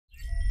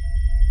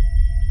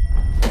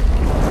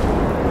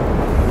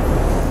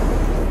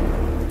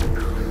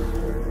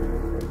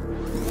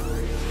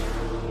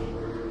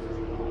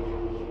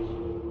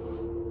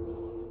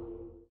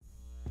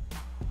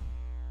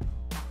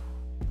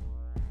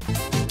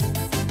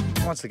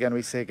once again,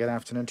 we say good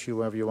afternoon to you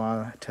wherever you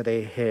are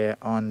today here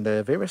on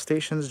the various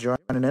stations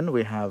joining in.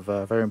 We have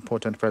a very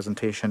important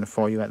presentation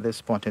for you at this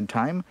point in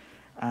time.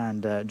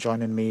 And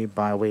joining me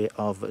by way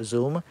of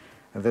Zoom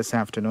this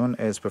afternoon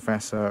is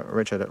Professor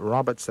Richard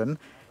Robertson.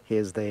 He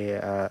is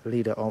the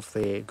leader of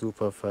the group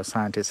of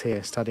scientists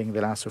here studying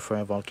the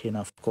Soufriere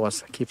volcano, of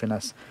course, keeping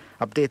us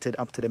updated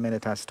up to the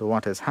minute as to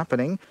what is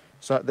happening.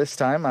 So at this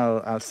time,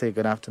 I'll say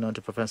good afternoon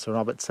to Professor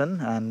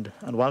Robertson and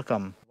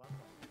welcome.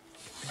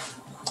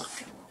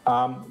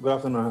 Good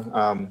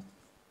afternoon,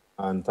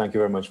 and thank you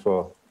very much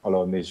for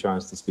allowing me a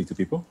chance to speak to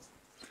people.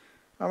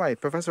 All right,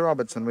 Professor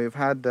Robertson, we've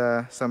had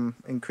some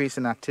increase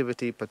in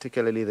activity,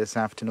 particularly this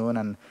afternoon,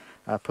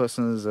 and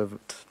persons have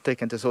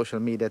taken to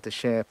social media to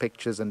share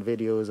pictures and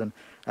videos, and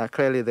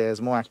clearly there's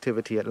more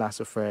activity at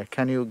Soufriere.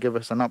 Can you give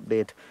us an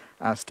update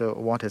as to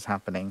what is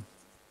happening?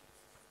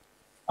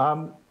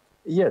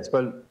 Yes,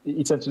 well,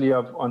 essentially you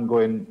have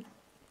ongoing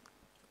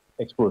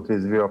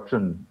explosive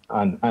eruption,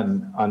 and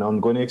an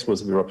ongoing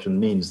explosive eruption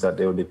means that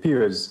there will be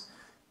periods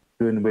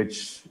during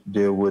which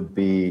there would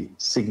be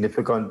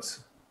significant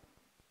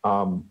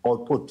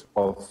output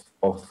of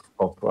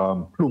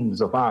plumes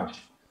of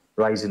ash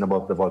rising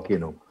above the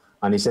volcano.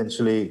 And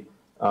essentially,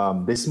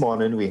 this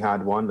morning we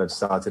had one that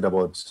started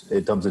about,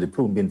 in terms of the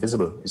plume being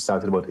visible, it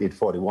started about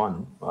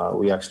 8:41.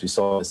 We actually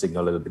saw the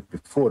signal a little bit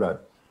before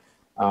that.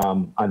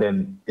 And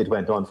then it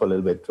went on for a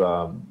little bit.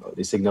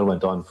 The signal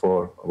went on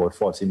for about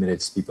 40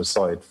 minutes. People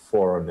saw it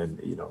for, and then,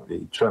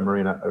 the tremor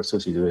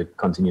associated with it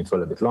continued for a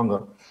little bit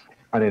longer.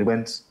 And it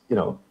went,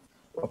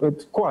 a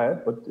bit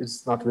quiet, but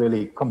it's not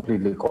really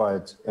completely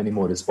quiet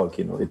anymore, this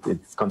volcano. It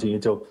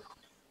continued to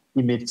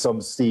emit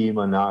some steam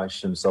and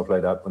ash and stuff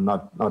like that, but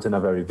not in a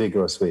very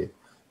vigorous way.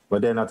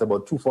 But then at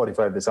about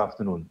 2:45 this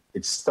afternoon,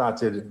 it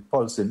started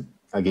pulsing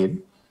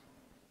again.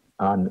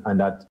 And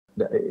that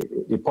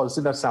the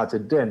pulsing that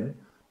started then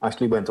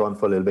actually went on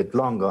for a little bit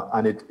longer,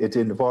 and it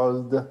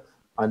involved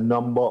a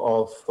number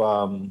of,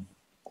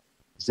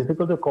 it's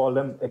difficult to call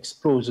them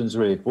explosions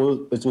really.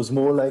 It was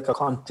more like a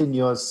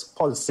continuous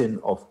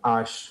pulsing of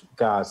ash,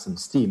 gas, and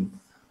steam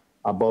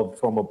from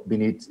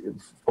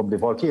the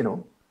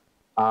volcano.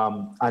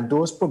 And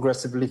those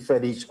progressively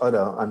fed each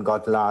other and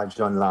got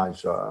larger and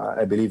larger.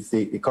 I believe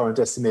the current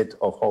estimate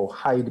of how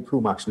high the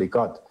plume actually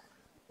got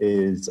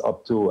is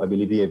up to, I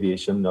believe the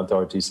aviation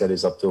authority said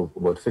is up to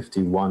about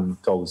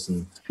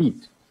 51,000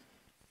 feet.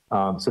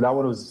 So that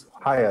one was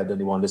higher than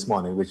the one this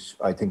morning, which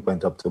I think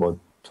went up to about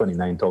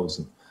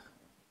 29,000.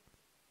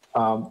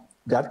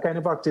 That kind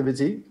of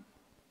activity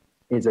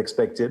is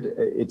expected.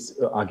 It's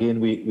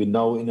again, we're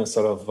now in a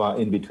sort of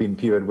in-between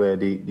period where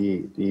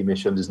the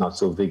emission is not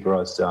so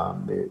vigorous.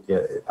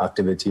 The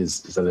activity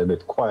is a little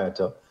bit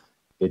quieter.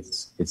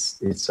 It's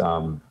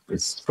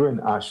spraying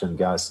ash and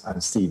gas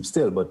and steam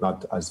still, but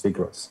not as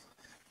vigorous.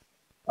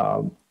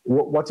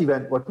 What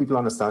people need to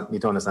understand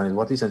is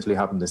what essentially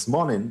happened this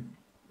morning.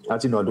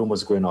 As you know, a dome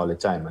was growing all the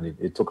time, and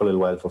it took a little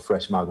while for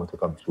fresh magma to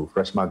come through.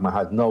 Fresh magma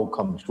had now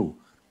come through,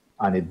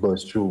 and it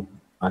burst through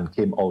and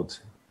came out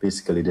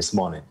basically this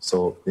morning.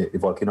 So the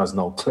volcano is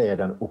now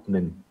cleared and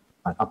opening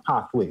a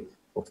pathway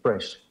for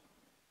fresh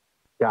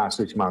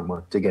gas-rich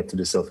magma to get to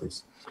the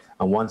surface.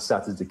 And once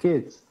that is the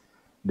case,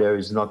 there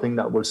is nothing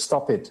that will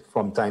stop it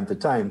from time to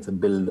time to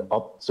build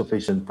up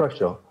sufficient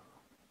pressure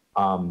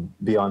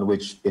beyond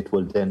which it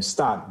will then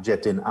start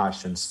jetting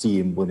ash and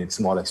steam when it's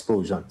small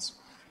explosions.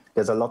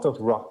 There's a lot of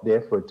rock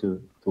there for it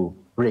to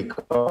break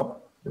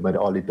up. With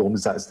all the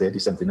domes that's there, the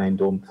 79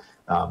 dome,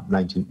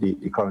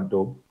 the current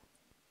dome,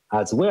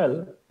 as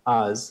well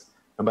as,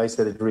 I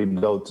said, it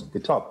reamed out the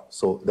top.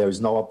 So there is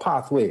now a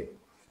pathway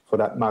for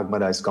that magma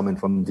that is coming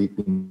from the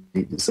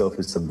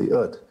surface of the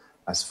earth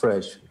as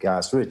fresh,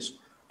 gas-rich,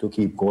 to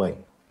keep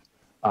going.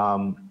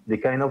 The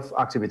kind of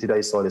activity that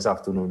I saw this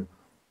afternoon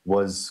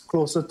was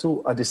closer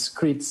to a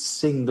discrete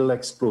single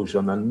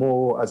explosion and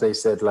more, as I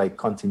said, like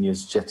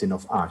continuous jetting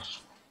of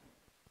ash.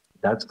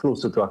 That's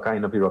closer to a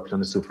kind of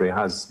eruption the Soufriere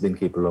has been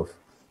capable of,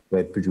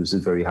 where it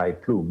produces very high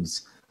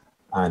plumes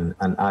and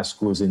ash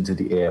goes into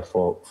the air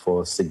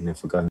for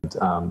significant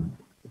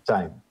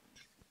time.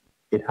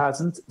 It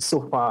hasn't,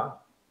 so far,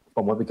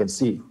 from what we can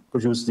see,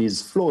 produced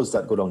these flows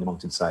that go down the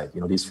mountainside.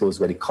 These flows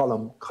where the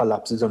column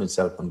collapses on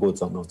itself and goes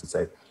down the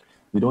mountainside.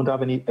 We don't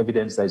have any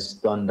evidence that it's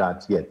done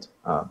that yet.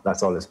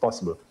 That's always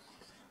possible.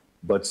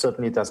 But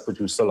certainly it has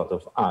produced a lot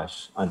of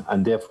ash.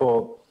 And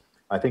therefore,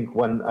 I think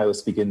when I was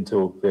speaking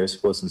to various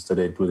persons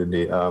today, including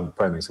the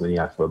Prime Minister when he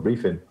asked for a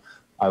briefing,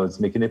 I was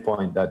making a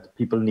point that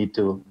people need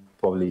to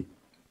probably,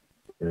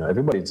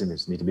 everybody in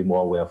this need to be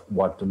more aware of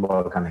what the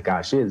volcanic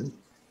ash is,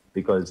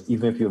 because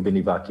even if you've been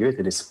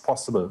evacuated, it's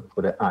possible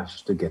for the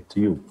ash to get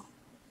to you.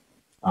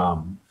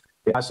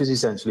 The ash is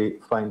essentially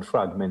fine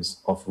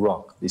fragments of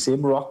rock. The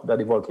same rock that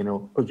the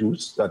volcano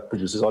that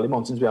produces all the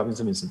mountains we have in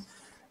St. Vincent,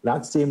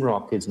 that same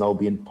rock is now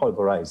being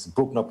pulverized,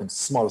 broken up into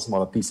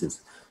smaller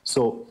pieces.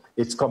 So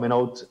it's coming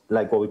out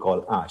like what we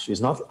call ash.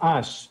 It's not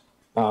ash,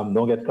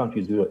 don't get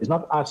confused with it. It's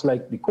not ash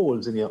like the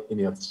coals in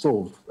your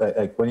stove,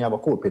 like when you have a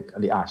coal pit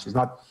and the ash. It's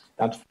not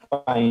that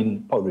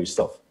fine powdery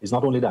stuff. It's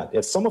not only that.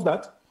 There's some of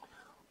that,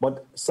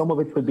 but some of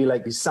it could be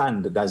like the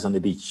sand that's on the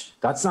beach.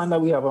 That sand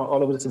that we have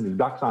all over the city,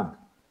 black sand,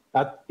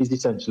 that is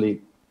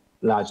essentially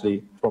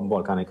largely from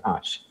volcanic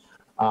ash.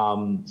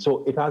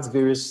 So it has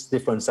various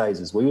different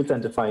sizes. What you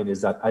tend to find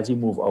is that as you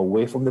move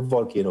away from the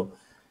volcano,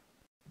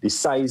 the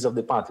size of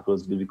the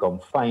particles will become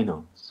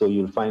finer. So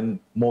you'll find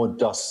more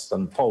dust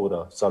and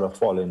powder sort of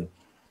falling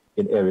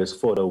in areas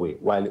further away.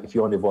 While if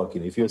you're on the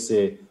volcano, if you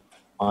say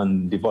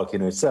on the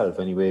volcano itself,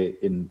 anyway,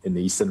 in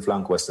the eastern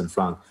flank, western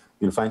flank,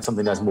 you'll find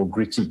something that's more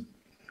gritty.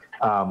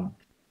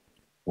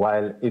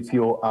 While if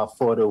you are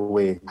further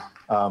away,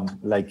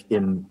 like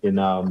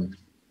in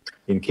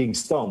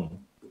Kingstown,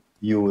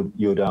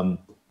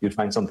 you'd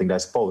find something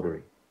that's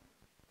powdery.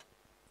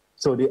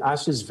 So the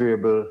ash is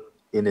variable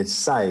in its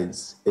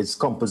size. Its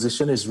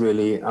composition is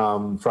really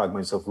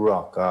fragments of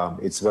rock.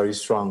 It's very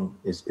strong.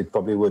 It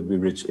probably would be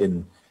rich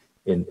in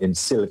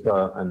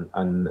silica,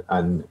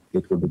 and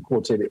it would be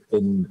coated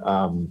in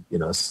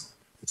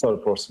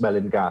sulfur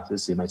smelling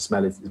gases. You might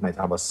smell it. It might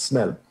have a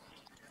smell,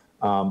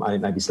 and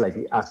it might be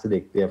slightly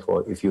acidic.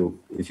 Therefore, if you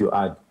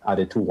add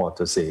it to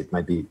water, say, it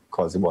might be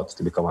cause the water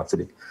to become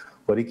acidic.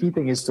 But the key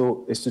thing is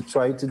to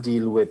try to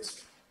deal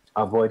with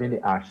avoiding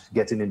the ash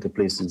getting into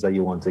places that you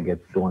don't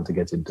want to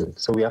get into.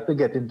 So we have to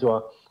get into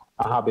a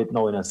habit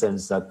now, in a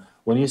sense that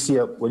when you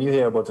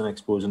hear about an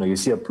explosion or you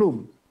see a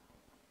plume,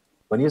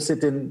 when you're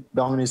sitting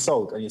down in the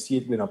south and you see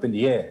it going up in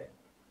the air,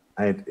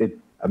 and it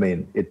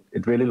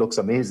really looks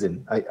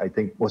amazing. I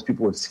think most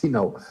people would see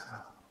now.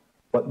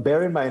 But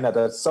bear in mind that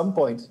at some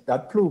point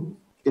that plume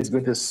is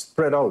going to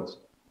spread out,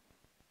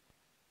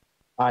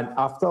 and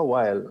after a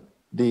while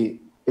the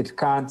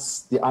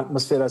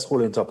atmosphere that's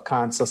holding it up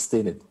can't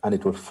sustain it, and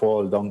it will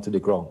fall down to the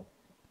ground.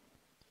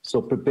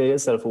 So prepare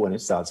yourself for when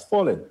it starts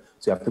falling.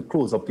 So you have to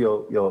close up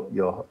your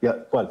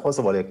well, first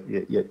of all,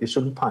 you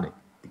shouldn't panic,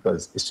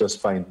 because it's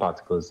just fine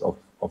particles of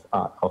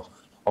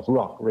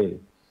rock, really.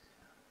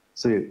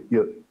 So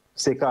you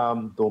stay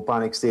calm, don't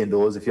panic, stay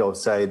indoors. If you're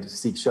outside,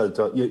 seek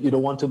shelter. You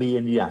don't want to be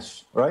in the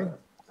ash, right?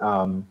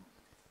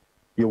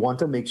 You want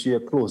to make sure you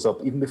close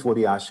up even before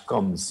the ash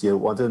comes. You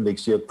want to make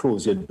sure you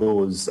close your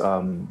doors,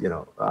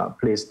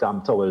 place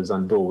damp towels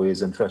on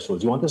doorways and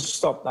thresholds. You want to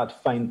stop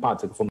that fine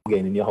particle from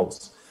getting in your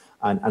house.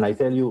 And I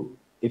tell you,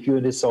 if you're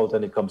in the south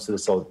and it comes to the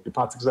south, the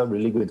particles are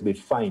really going to be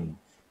fine.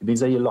 It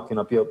means that you're locking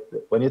up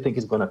when you think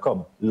it's going to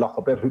come, lock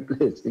up every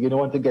place. You don't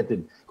want to get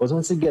in. Because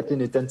once you get in,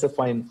 you tend to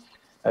find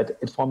that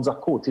it forms a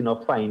coating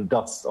of fine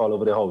dust all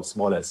over the house,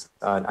 more or less.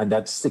 And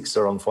that sticks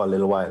around for a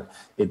little while.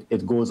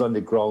 It goes on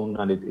the ground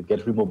and it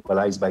gets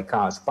remobilized by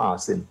cars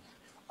passing.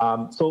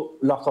 So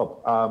lock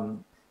up.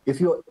 If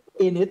you're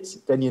in it,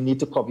 then you need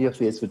to cover your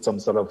face with some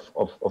sort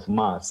of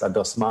mask. A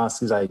dust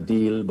mask is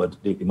ideal,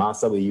 but the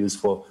mask that we use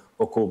for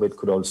COVID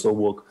could also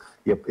work.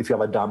 If you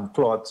have a damp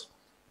cloth,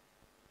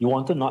 you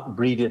want to not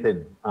breathe it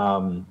in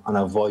and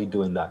avoid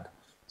doing that.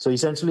 So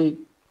essentially,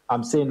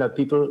 I'm saying that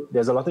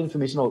there's a lot of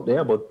information out there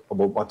about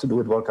what to do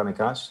with volcanic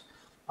ash.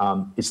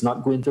 It's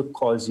not going to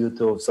cause you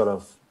to sort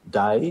of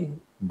die,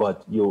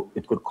 but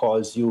it could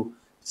cause you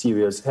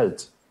serious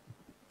health.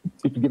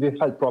 It could give you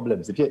health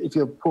problems. If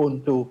you're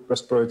prone to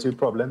respiratory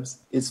problems,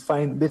 it's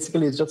fine.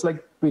 Basically, it's just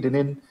like breathing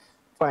in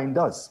fine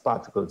dust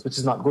particles, which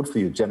is not good for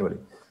you generally.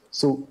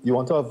 So you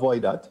want to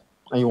avoid that,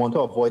 and you want to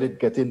avoid it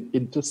getting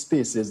into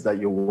spaces that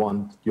you're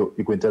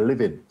going to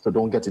live in. So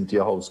don't get into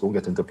your house, don't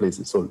get into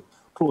places. So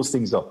close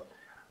things up.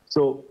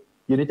 So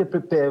you need to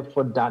prepare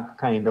for that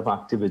kind of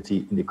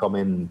activity in the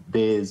coming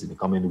days, in the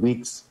coming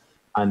weeks.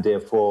 And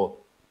therefore,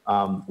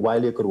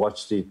 while you could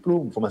watch the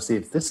plume from a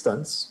safe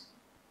distance,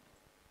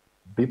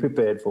 be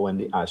prepared for when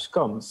the ash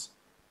comes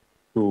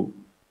to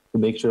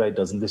make sure that it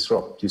doesn't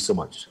disrupt you so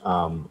much.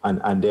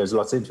 And there's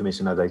lots of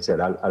information, as I said.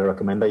 I'll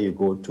recommend that you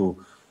go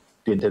to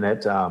the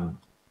internet.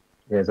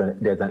 There's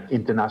an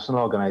international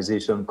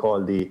organization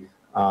called the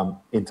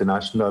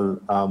International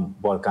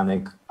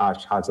Volcanic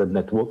Ash Hazard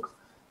Network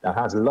that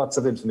has lots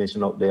of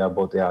information out there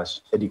about the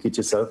ash. Educate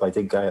yourself. I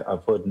think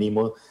I've heard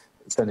Nemo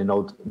sending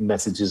out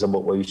messages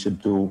about what you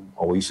should do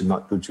or what you should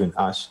not do during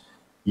ash.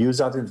 Use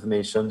that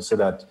information so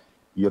that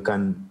you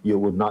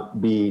would not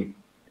be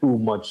too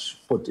much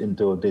put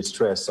into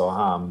distress or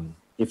harm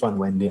if and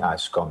when the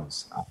ash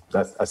comes.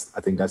 I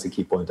think that's a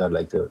key point I'd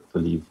like to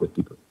leave with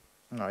people.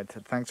 All right.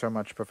 Thanks very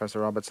much,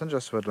 Professor Robertson.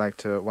 Just would like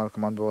to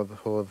welcome on board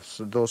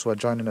those who are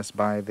joining us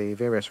by the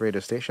various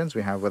radio stations.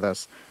 We have with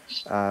us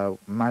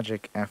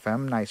Magic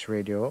FM, Nice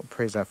Radio,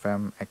 Praise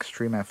FM,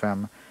 Extreme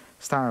FM,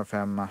 Star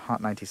FM, Hot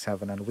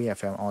 97, and We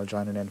FM all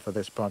joining in for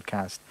this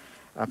broadcast.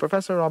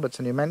 Professor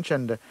Robertson, you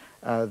mentioned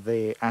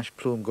the ash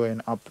plume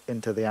going up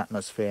into the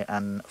atmosphere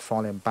and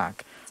falling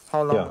back.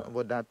 How long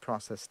would that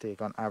process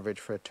take on average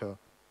for it to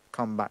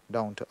come back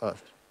down to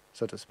earth,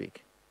 so to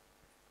speak?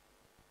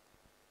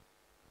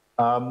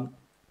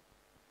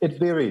 It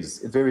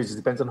varies. It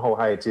depends on how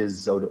high it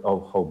is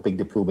or how big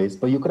the plume is.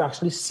 But you could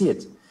actually see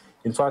it.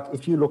 In fact,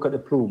 if you look at the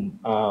plume,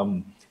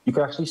 you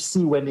can actually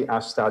see when the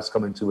ash starts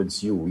coming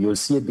towards you. You'll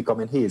see it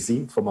becoming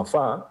hazy from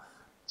afar.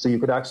 So you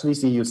could actually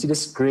you'll see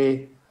this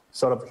gray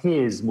sort of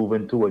haze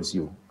moving towards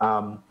you.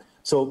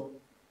 So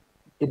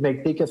It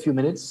may take a few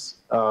minutes.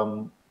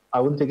 I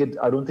don't think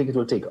it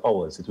will take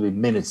hours. It will be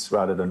minutes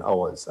rather than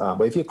hours.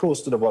 But if you're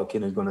close to the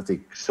volcano, it's going to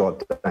take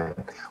short time.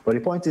 But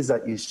the point is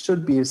that you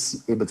should be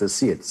able to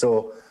see it.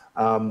 So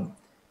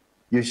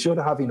you should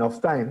have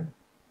enough time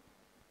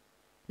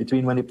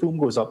between when the plume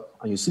goes up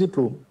and you see the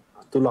plume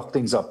to lock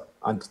things up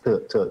and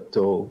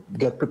to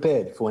get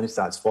prepared for when it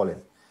starts falling.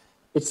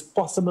 It's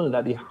possible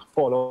that the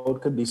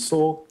fallout could be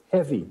so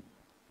heavy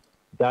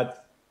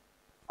that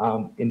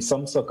in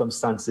some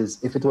circumstances,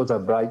 if it was a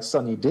bright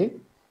sunny day,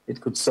 it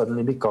could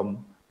suddenly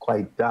become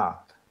quite dark.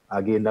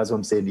 Again, that's what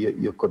I'm saying.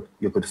 You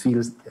could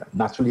feel,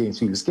 naturally you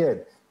feel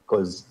scared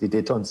because the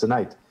day turns to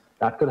night.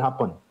 That could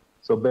happen.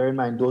 So bear in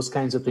mind, those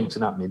kinds of things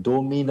can happen. It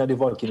don't mean that the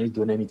volcano is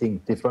doing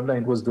anything different than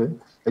it was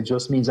doing. It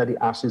just means that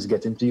the ash is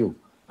getting to you,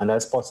 and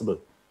that's possible.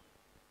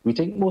 We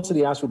think most of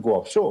the ash will go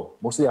offshore.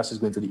 Most of the ash is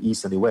going to the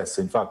east and the west.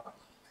 In fact,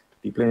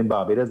 people in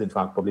Barbados, in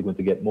fact, probably going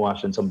to get more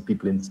ash than some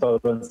people in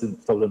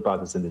southern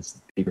parts and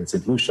people in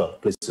St. Lucia,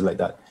 places like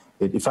that.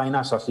 The fine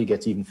ash actually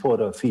gets even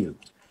further afield.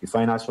 The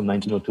fine ash from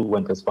 1902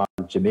 went as far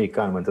as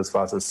Jamaica and went as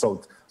far as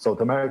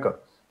South America.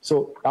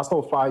 So that's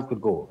how far it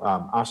could go.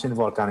 Ash in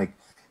volcanic,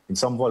 in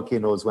some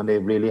volcanoes, when they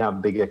really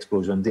have big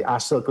explosions, the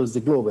ash circles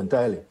the globe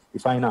entirely, the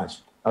fine ash.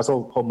 That's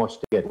how much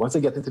they get. Once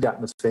they get into the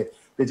atmosphere,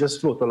 they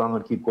just float along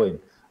and keep going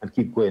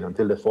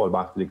until they fall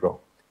back to the ground.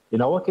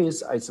 In our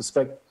case, I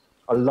suspect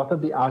a lot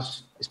of the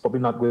ash is probably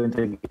not going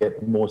to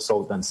get more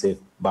south than, say,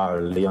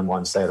 Barley on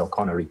one side or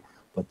Connery.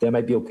 But there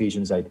might be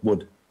occasions that it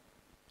would.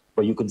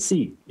 But you can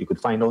see, you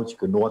could find out, you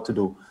could know what to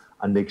do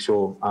and make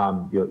sure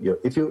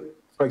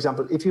for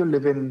example, if you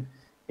live in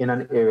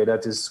an area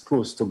that is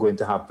close to going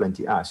to have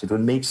plenty ash, it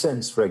would make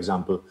sense, for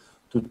example,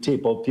 to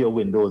tape up your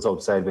windows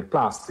outside with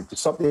plastic to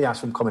stop the ash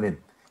from coming in.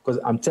 Because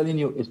I'm telling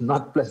you, it's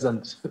not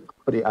pleasant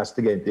for the ash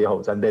to get into your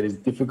house, and that is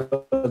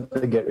difficult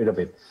to get rid of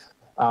it.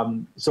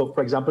 So,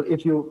 for example,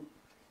 if you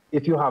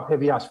have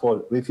heavy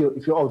ashfall, if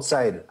you're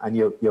outside and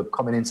you're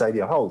coming inside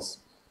your house,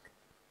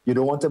 you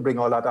don't want to bring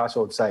all that ash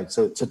outside.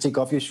 So take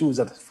off your shoes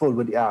that are full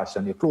with the ash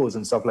and your clothes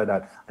and stuff like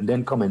that, and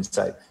then come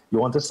inside. You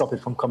want to stop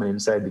it from coming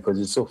inside because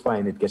it's so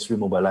fine, it gets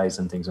remobilized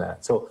and things like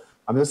that. So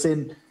I'm just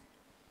saying,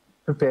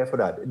 prepare for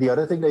that. The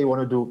other thing that you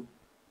want to do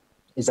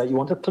is that you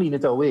want to clean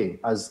it away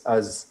as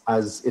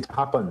it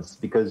happens,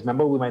 because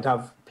remember, we might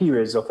have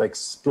periods of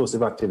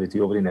explosive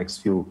activity over the next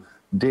few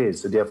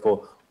days. So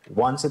therefore,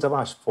 one set of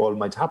ashfall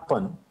might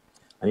happen,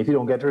 and if you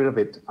don't get rid of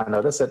it,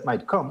 another set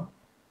might come.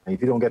 And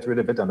if you don't get rid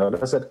of it,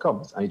 another set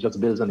comes, and it just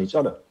builds on each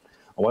other.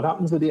 And what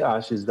happens with the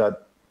ash is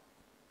that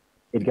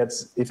it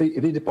gets, if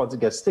the deposit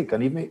gets thick,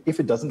 and even if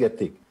it doesn't get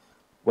thick,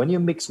 when you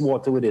mix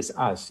water with this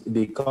ash, it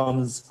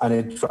becomes, and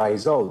it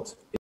dries out,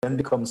 it then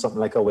becomes something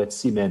like a wet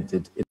cement.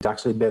 It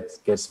actually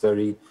gets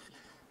very,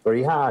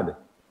 very hard.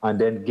 And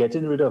then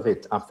getting rid of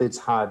it after it's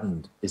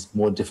hardened is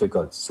more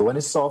difficult. So when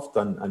it's soft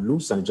and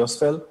loose and it just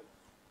fell,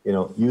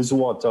 use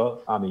water.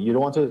 I mean, you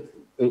don't want to,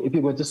 if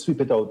you're going to sweep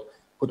it out,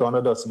 put on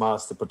a dust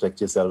mask to protect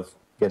yourself.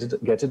 Get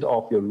it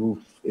off your roof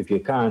if you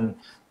can.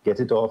 Get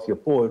it off your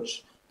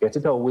porch. Get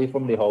it away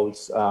from the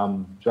house.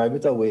 Drive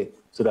it away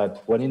so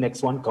that when the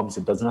next one comes,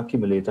 it doesn't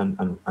accumulate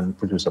and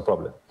produce a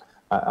problem.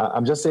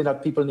 I'm just saying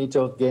that people need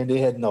to get in their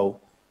head now.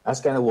 That's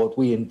kind of what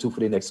we're into for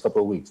the next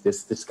couple of weeks.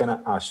 This kind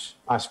of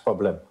ash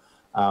problem,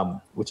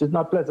 which is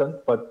not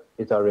pleasant, but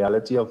it's a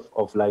reality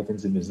of life in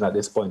Zimbabwe at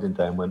this point in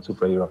time when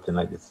super erupting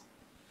like this.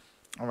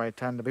 All right,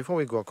 and before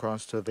we go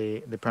across to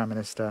the Prime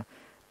Minister,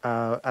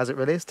 as it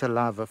relates to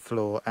lava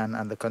flow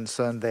and the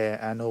concern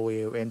there, I know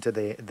we're into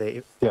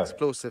the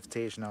explosive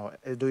stage now.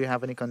 Do you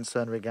have any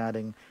concern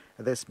regarding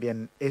this being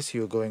an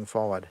issue going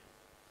forward?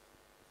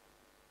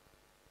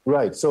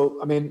 Right. So,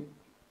 I mean,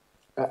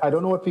 I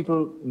don't know what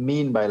people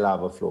mean by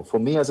lava flow. For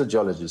me as a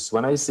geologist,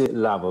 when I say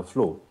lava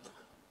flow,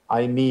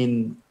 I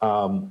mean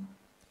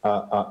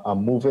a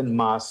moving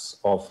mass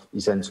of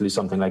essentially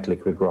something like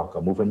liquid rock,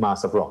 a moving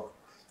mass of rock.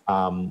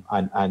 And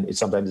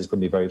sometimes it's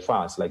going to be very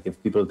fast. Like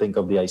if people think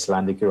of the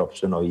Icelandic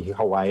eruption or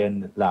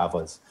Hawaiian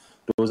lavas,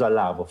 those are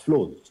lava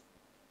flows.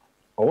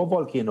 Our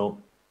volcano,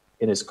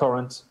 in its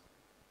current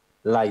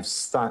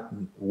lifestyle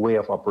way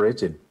of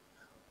operating,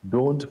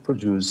 don't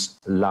produce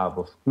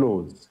lava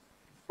flows.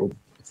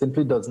 It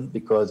simply doesn't,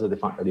 because of the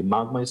fact that the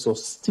magma is so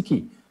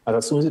sticky. And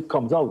as soon as it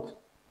comes out,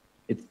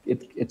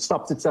 it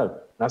stops itself.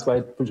 That's why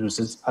it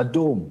produces a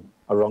dome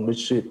around the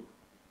shape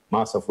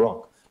mass of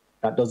rock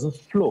that doesn't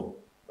flow.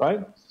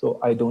 Right? So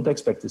I don't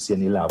expect to see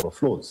any lava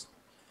flows.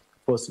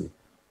 Firstly,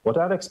 what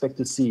I'd expect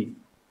to see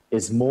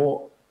is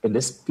more, in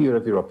this period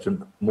of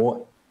eruption,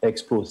 more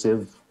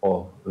explosive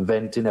or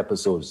venting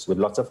episodes with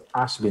lots of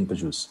ash being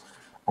produced.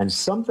 And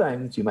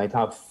sometimes you might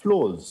have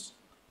flows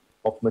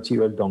of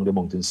material down the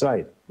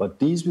mountainside, but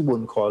these we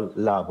wouldn't call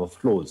lava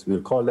flows.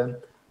 We'll call them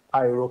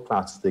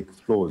pyroclastic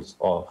flows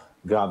or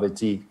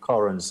gravity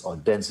currents or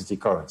density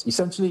currents.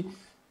 Essentially,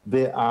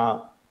 they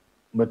are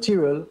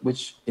material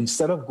which,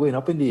 instead of going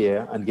up in the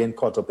air and getting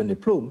caught up in the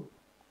plume,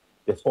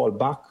 they fall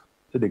back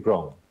to the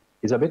ground.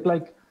 It's a bit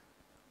like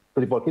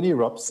the volcano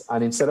erupts,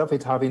 and instead of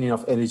it having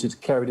enough energy to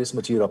carry this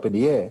material up in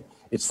the air,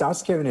 it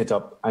starts carrying it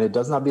up and it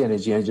doesn't have the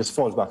energy and it just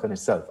falls back on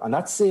itself. And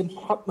that same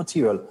hot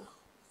material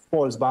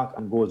falls back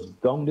and goes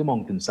down the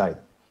mountainside.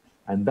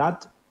 And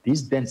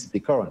these density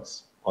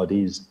currents, or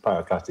these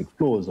pyroclastic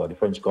flows, or the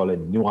French call it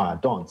noir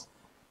dons,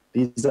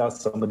 these are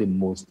some of the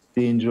most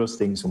dangerous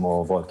things from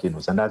our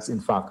volcanoes. And that's, in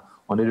fact,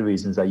 one of the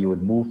reasons that you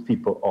would move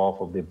people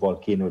off of the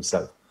volcano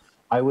itself.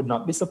 I would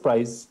not be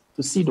surprised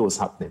to see those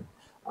happening.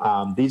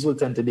 These will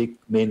tend to be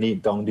mainly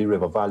down the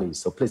river valleys.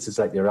 So places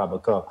like the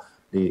Rabaka,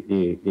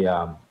 the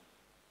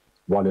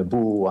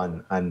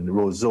Walebu and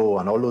Roseau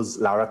and all those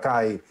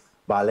Larakai,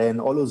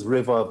 Balen, all those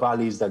river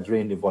valleys that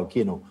drain the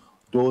volcano,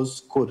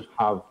 those could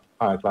have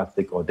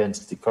pyroclastic or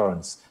density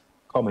currents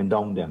coming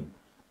down them.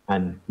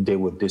 And they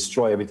would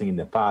destroy everything in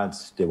their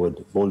paths. They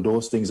would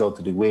bulldoze things out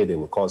of the way. They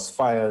would cause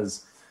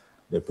fires.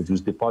 They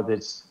produce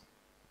deposits.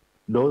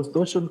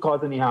 Those shouldn't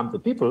cause any harm to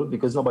people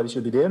because nobody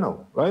should be there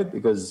now, right?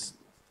 Because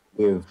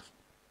we've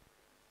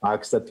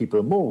asked that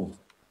people move.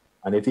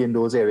 And if you're in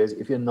those areas,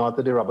 if you're north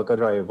of the Rabaka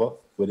River,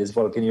 with this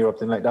volcano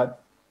erupting like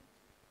that,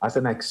 that's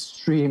an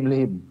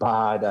extremely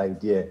bad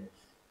idea.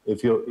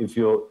 If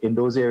you're in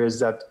those areas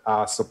that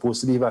are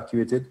supposed to be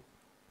evacuated,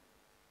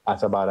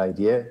 that's a bad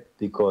idea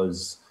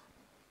because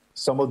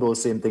some of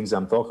those same things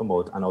I'm talking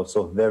about and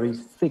also very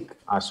thick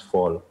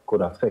ashfall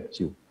could affect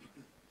you.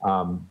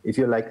 If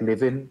you like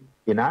living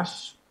in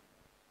ash,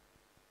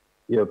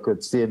 you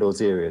could stay in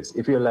those areas.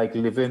 If you like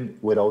living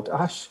without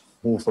ash,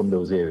 move from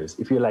those areas.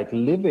 If you like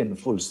living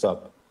full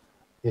stop,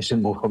 you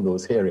should move from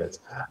those areas.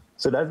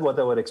 So that's what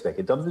I would expect.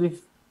 In terms of the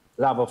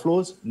lava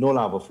flows, no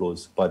lava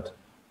flows, but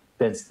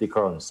density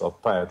currents or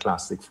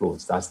pyroclastic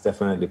flows, that's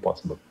definitely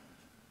possible.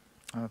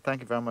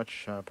 Thank you very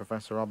much,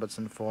 Professor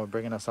Robertson, for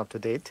bringing us up to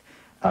date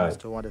All as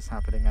right. to what is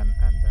happening and